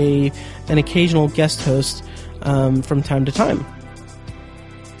Tiny and an occasional guest host from time to time.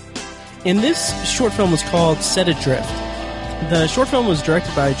 And this short film was called Set Adrift. The short film was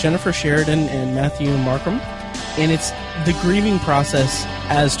directed by Jennifer Sheridan and Matthew Markham, and it's the grieving process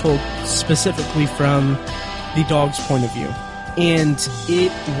as told specifically from the dog's point of view. And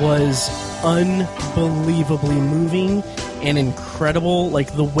it was unbelievably moving and incredible.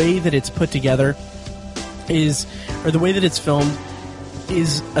 Like, the way that it's put together the way that it's filmed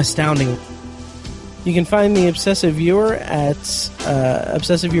is astounding. You can find The Obsessive Viewer at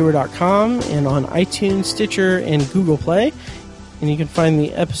obsessiveviewer.com and on iTunes, Stitcher, and Google Play. And you can find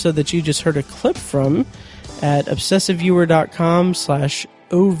the episode that you just heard a clip from at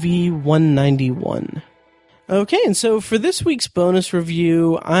obsessiveviewer.com/OV191. Okay, and so for this week's bonus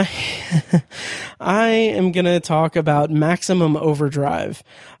review, I am going to talk about Maximum Overdrive.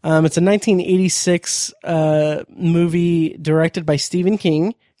 It's a 1986 movie directed by Stephen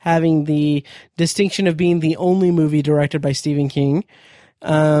King, having the distinction of being the only movie directed by Stephen King.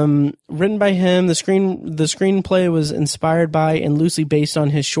 Written by him, the screenplay was inspired by and loosely based on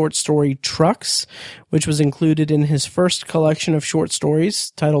his short story Trucks, which was included in his first collection of short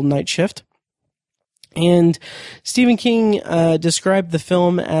stories titled Night Shift. And Stephen King described the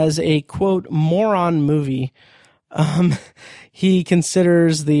film as a, quote, moron movie. He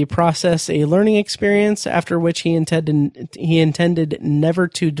considers the process a learning experience, after which he intended never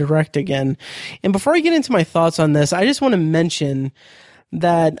to direct again. And before I get into my thoughts on this, I just want to mention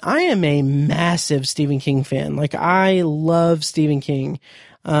that I am a massive Stephen King fan. Like, I love Stephen King.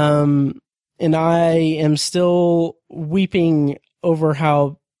 And I am still weeping over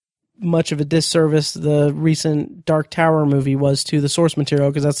how much of a disservice the recent Dark Tower movie was to the source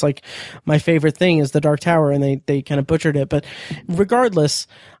material, because that's like my favorite thing is the Dark Tower, and they kind of butchered it. But regardless,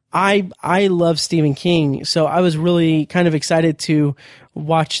 I love Stephen King, so I was really kind of excited to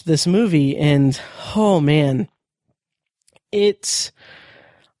watch this movie, and oh man, it's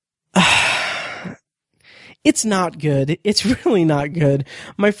not good. It's really not good.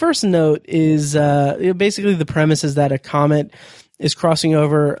 My first note is basically the premise is that a comet is crossing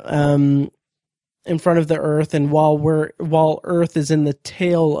over in front of the Earth, and while Earth is in the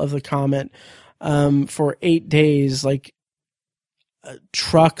tail of the comet for 8 days, like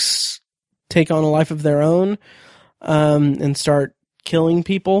trucks take on a life of their own and start killing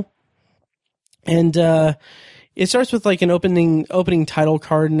people. And it starts with like an opening title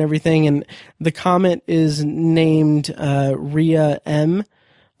card and everything, and the comet is named Rhea M,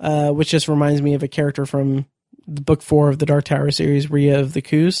 which just reminds me of a character from the book 4 of the Dark Tower series, Rhea of the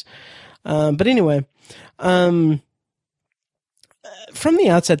Coos. But anyway, from the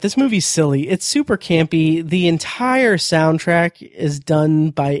outset, this movie's silly. It's super campy. The entire soundtrack is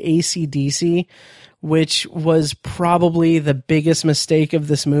done by AC/DC, which was probably the biggest mistake of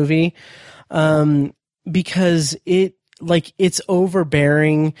this movie. Because it's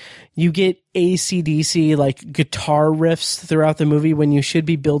overbearing. You get AC/DC like guitar riffs throughout the movie when you should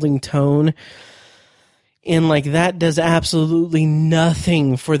be building tone. And like that does absolutely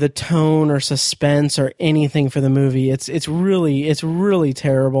nothing for the tone or suspense or anything for the movie. It's really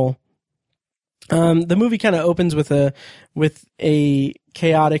terrible. The movie kind of opens with a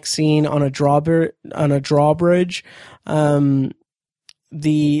chaotic scene on a drawbridge. A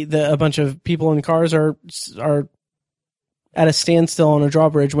bunch of people in cars are at a standstill on a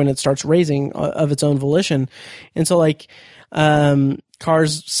drawbridge when it starts raising of its own volition. And so like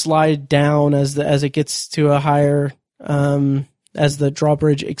cars slide down as it gets to a higher as the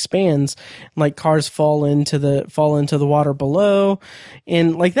drawbridge expands, like cars fall into the water below,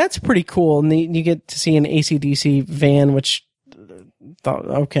 and like that's pretty cool. And you get to see an AC/DC van, which thought,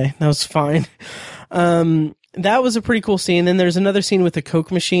 okay, that was fine. That was a pretty cool scene. Then there's another scene with the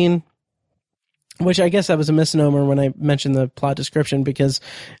Coke machine, which I guess that was a misnomer when I mentioned the plot description, because,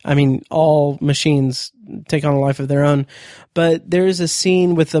 I mean, all machines take on a life of their own. But there's a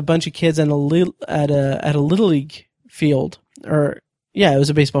scene with a bunch of kids at a Little League field, or, yeah, it was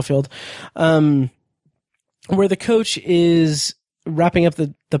a baseball field, where the coach is wrapping up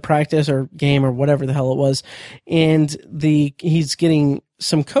the practice or game or whatever the hell it was, and he's getting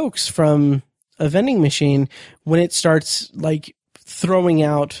some Cokes from a vending machine when it starts like throwing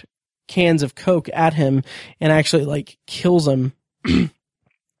out cans of Coke at him and actually like kills him.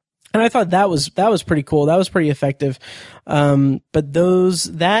 And I thought that was pretty cool. That was pretty effective. But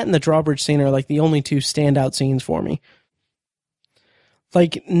that and the drawbridge scene are like the only two standout scenes for me.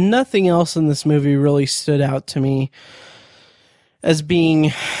 Like nothing else in this movie really stood out to me as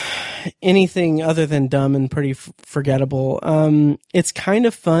being anything other than dumb and pretty forgettable. It's kind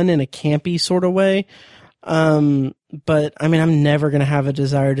of fun in a campy sort of way. But I mean, I'm never going to have a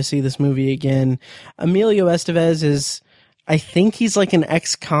desire to see this movie again. Emilio Estevez is, I think he's like an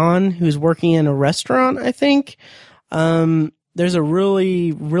ex-con who's working in a restaurant, I think. There's a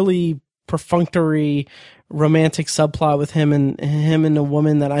really, really perfunctory romantic subplot with him and a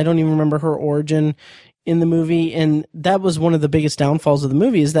woman that I don't even remember her origin in the movie. And that was one of the biggest downfalls of the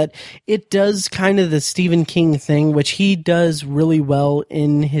movie, is that it does kind of the Stephen King thing, which he does really well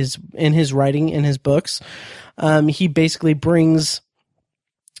in his writing, in his books. He basically brings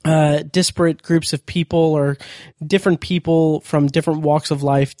disparate groups of people or different people from different walks of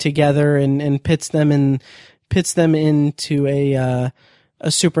life together and pits them into a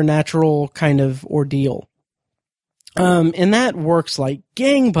supernatural kind of ordeal. And that works like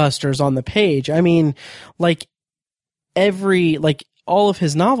gangbusters on the page. I mean, like all of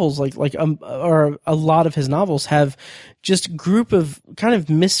his novels, or a lot of his novels have just group of kind of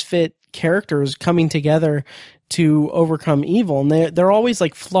misfit characters coming together to overcome evil. And they're always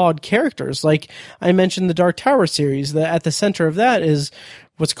like flawed characters. Like I mentioned the Dark Tower series, at the center of that is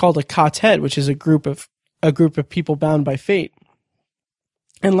what's called a quartet, which is a group of people bound by fate.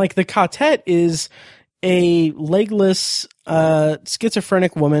 And like the quartet is a legless,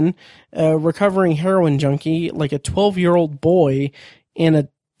 schizophrenic woman, recovering heroin junkie, like a 12-year-old boy, and a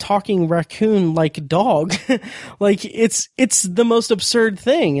talking raccoon-like dog. Like it's the most absurd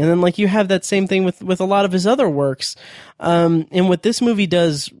thing. And then like you have that same thing with a lot of his other works. And what this movie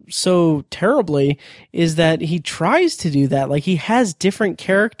does so terribly is that he tries to do that. Like he has different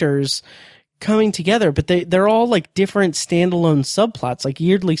characters coming together, but they're all like different standalone subplots. Like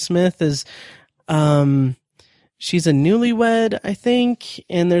Yeardley Smith is, she's a newlywed, I think,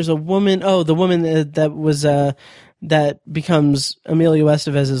 and there's a woman. Oh, the woman that becomes Emilio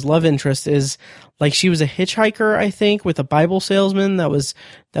Estevez's love interest is like, she was a hitchhiker, I think, with a Bible salesman that was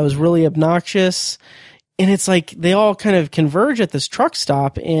really obnoxious. And it's like they all kind of converge at this truck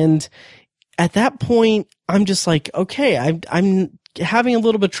stop, and at that point, I'm just like, okay, I'm having a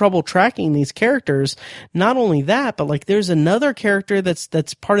little bit of trouble tracking these characters. Not only that, but like there's another character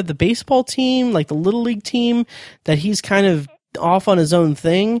that's part of the baseball team, like the Little League team, that he's kind of off on his own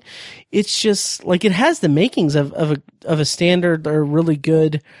thing. It's just like it has the makings of a standard or really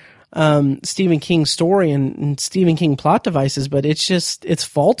good Stephen King story and Stephen King plot devices, but it's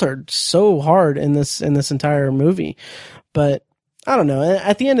faltered so hard in this entire movie. But I don't know.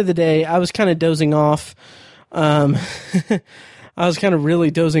 At the end of the day, I was kind of dozing off. I was kind of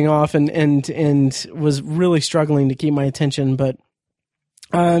really dozing off and was really struggling to keep my attention, but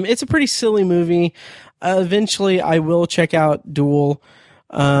it's a pretty silly movie. Eventually I will check out Duel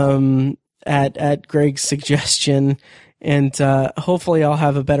at Greg's suggestion, and hopefully I'll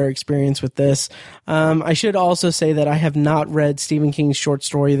have a better experience with this. I should also say that I have not read Stephen King's short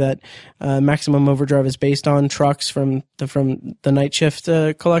story that Maximum Overdrive is based on, Trucks, from the Night Shift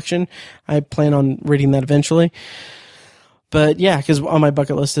collection. I plan on reading that eventually. But yeah, because on my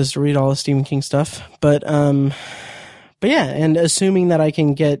bucket list is to read all the Stephen King stuff. But yeah, and assuming that I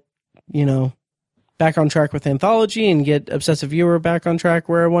can get, back on track with Anthology and get Obsessive Viewer back on track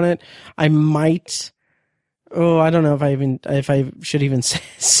where I want it, I might. Oh, I don't know if I should even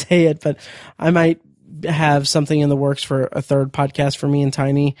say it, but I might have something in the works for a third podcast for me and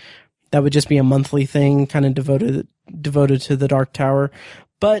Tiny. That would just be a monthly thing, kind of devoted to the Dark Tower.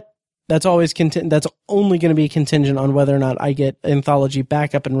 But that's always that's only going to be contingent on whether or not I get Anthology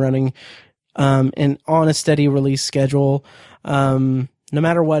back up and running, and on a steady release schedule. No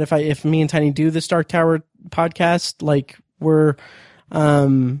matter what, if me and Tiny do this Dark Tower podcast, like we're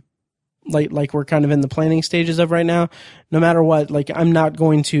like we're kind of in the planning stages of right now, no matter what, like I'm not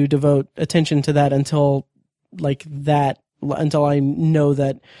going to devote attention to that until I know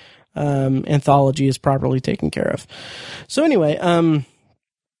that Anthology is properly taken care of. So anyway,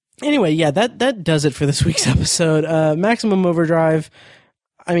 yeah, that does it for this week's episode. Maximum Overdrive,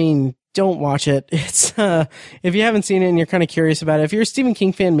 I mean, don't watch it. It's if you haven't seen it and you're kind of curious about it, if you're a Stephen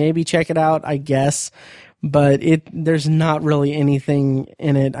King fan, maybe check it out, I guess. But there's not really anything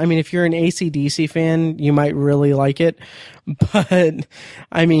in it. I mean, if you're an AC/DC fan, you might really like it. But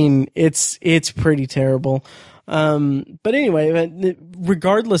I mean, it's pretty terrible. But anyway,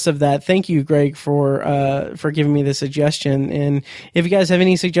 regardless of that, thank you, Greg, for giving me the suggestion. And if you guys have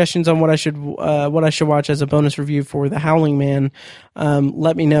any suggestions on what I should watch as a bonus review for The Howling Man,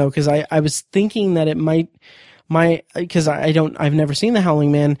 let me know. Cause I was thinking that it because I've never seen The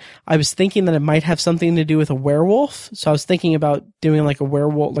Howling Man. I was thinking that it might have something to do with a werewolf. So I was thinking about doing like a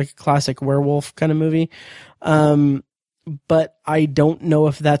werewolf, like a classic werewolf kind of movie. But I don't know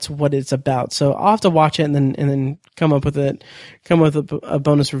if that's what it's about. So I'll have to watch it and then come up with a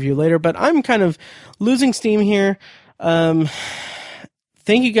bonus review later. But I'm kind of losing steam here. Thank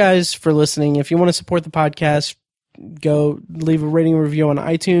you guys for listening. If you want to support the podcast, go leave a rating and review on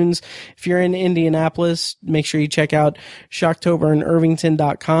iTunes. If you're in Indianapolis, make sure you check out Shocktober and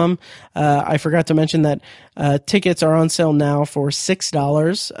Irvington.com. I forgot to mention that tickets are on sale now for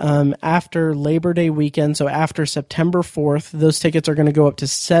 $6 after Labor Day weekend. So after September 4th, those tickets are going to go up to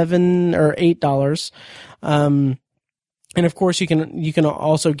 $7 or $8. And of course, you can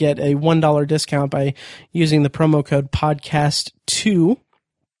also get a $1 discount by using the promo code podcast2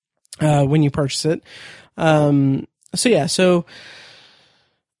 when you purchase it. So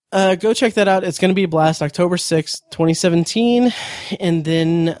go check that out. It's going to be a blast, October 6th, 2017. And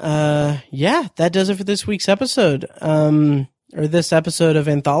then, that does it for this week's episode, or this episode of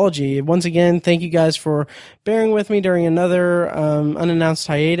Anthology. Once again, thank you guys for bearing with me during another, unannounced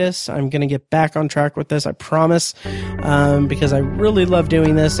hiatus. I'm going to get back on track with this, I promise, because I really love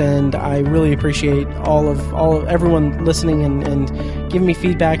doing this, and I really appreciate all of everyone listening and giving me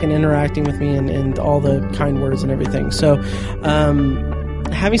feedback and interacting with me and all the kind words and everything. So,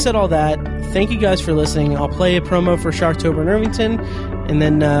 having said all that, thank you guys for listening. I'll play a promo for Shocktober in Irvington, and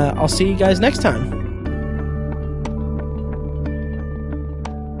then, I'll see you guys next time.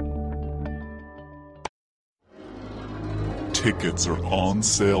 Tickets are on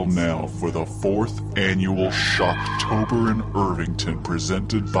sale now for the 4th annual Shocktober in Irvington,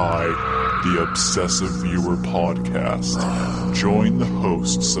 presented by the Obsessive Viewer Podcast. Join the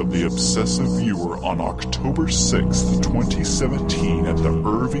hosts of the Obsessive Viewer on October 6th, 2017 at the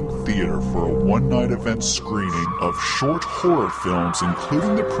Irving Theater for a one-night event screening of short horror films,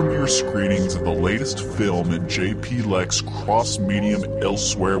 including the premiere screenings of the latest film in J.P. Leck's cross-medium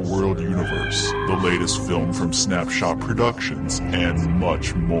Elsewhere World universe, the latest film from Snapshot Productions, and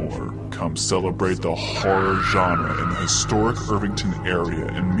much more. Come celebrate the horror genre in the historic Irvington area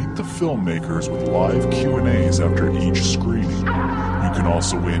and meet the filmmakers with live Q&As after each screening. You can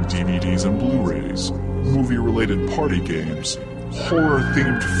also win DVDs and Blu-rays, movie-related party games,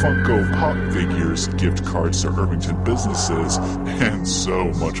 horror-themed Funko Pop figures, gift cards to Irvington businesses, and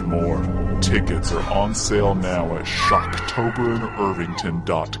so much more. Tickets are on sale now at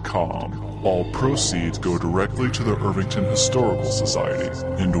ShocktoberInIrvington.com. All proceeds go directly to the Irvington Historical Society.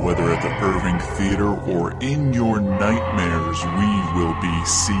 And whether at the Irving Theater or in your nightmares, we will be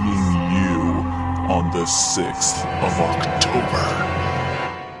seeing you on the 6th of October.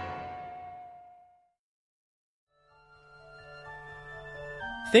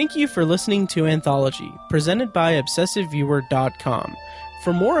 Thank you for listening to Anthology, presented by ObsessiveViewer.com.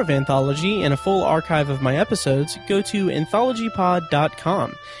 For more of Anthology and a full archive of my episodes, go to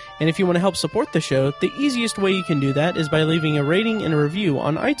AnthologyPod.com. And if you want to help support the show, the easiest way you can do that is by leaving a rating and a review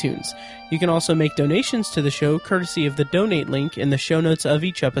on iTunes. You can also make donations to the show courtesy of the donate link in the show notes of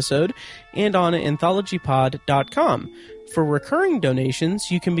each episode and on AnthologyPod.com. For recurring donations,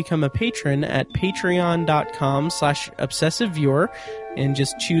 you can become a patron at patreon.com/obsessiveviewer and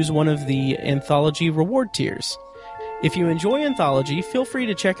just choose one of the Anthology reward tiers. If you enjoy Anthology, feel free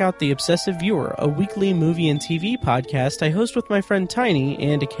to check out The Obsessive Viewer, a weekly movie and TV podcast I host with my friend Tiny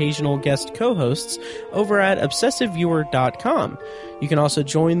and occasional guest co-hosts over at ObsessiveViewer.com. You can also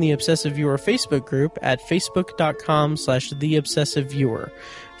join the Obsessive Viewer Facebook group at facebook.com/TheObsessiveViewer.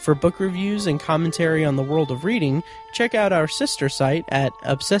 For book reviews and commentary on the world of reading, check out our sister site at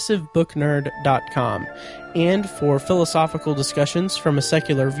obsessivebooknerd.com. And for philosophical discussions from a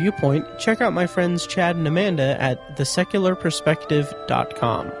secular viewpoint, check out my friends Chad and Amanda at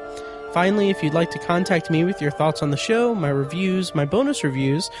thesecularperspective.com. Finally, if you'd like to contact me with your thoughts on the show, my reviews, my bonus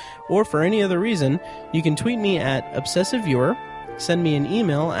reviews, or for any other reason, you can tweet me at ObsessiveViewer, send me an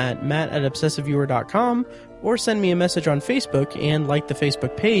email at matt@obsessiveviewer.com, or send me a message on Facebook and like the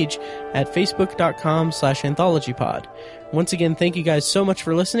Facebook page at facebook.com/anthologypod. Once again, thank you guys so much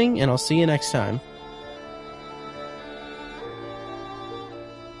for listening, and I'll see you next time.